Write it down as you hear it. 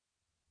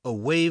A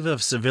wave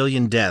of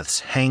civilian deaths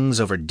hangs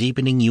over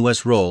deepening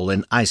U.S. role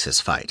in ISIS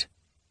fight.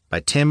 By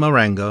Tim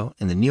Arango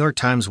in the New York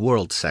Times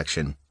World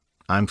section.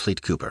 I'm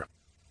Fleet Cooper.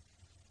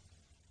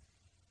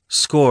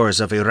 Scores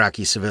of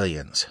Iraqi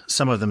civilians,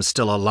 some of them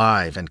still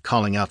alive and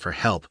calling out for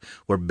help,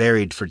 were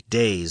buried for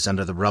days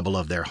under the rubble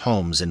of their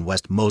homes in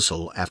West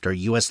Mosul after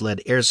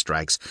U.S.-led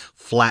airstrikes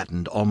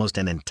flattened almost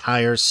an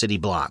entire city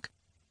block.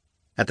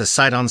 At the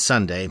site on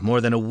Sunday, more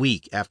than a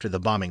week after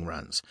the bombing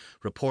runs,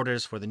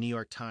 reporters for the New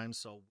York Times saw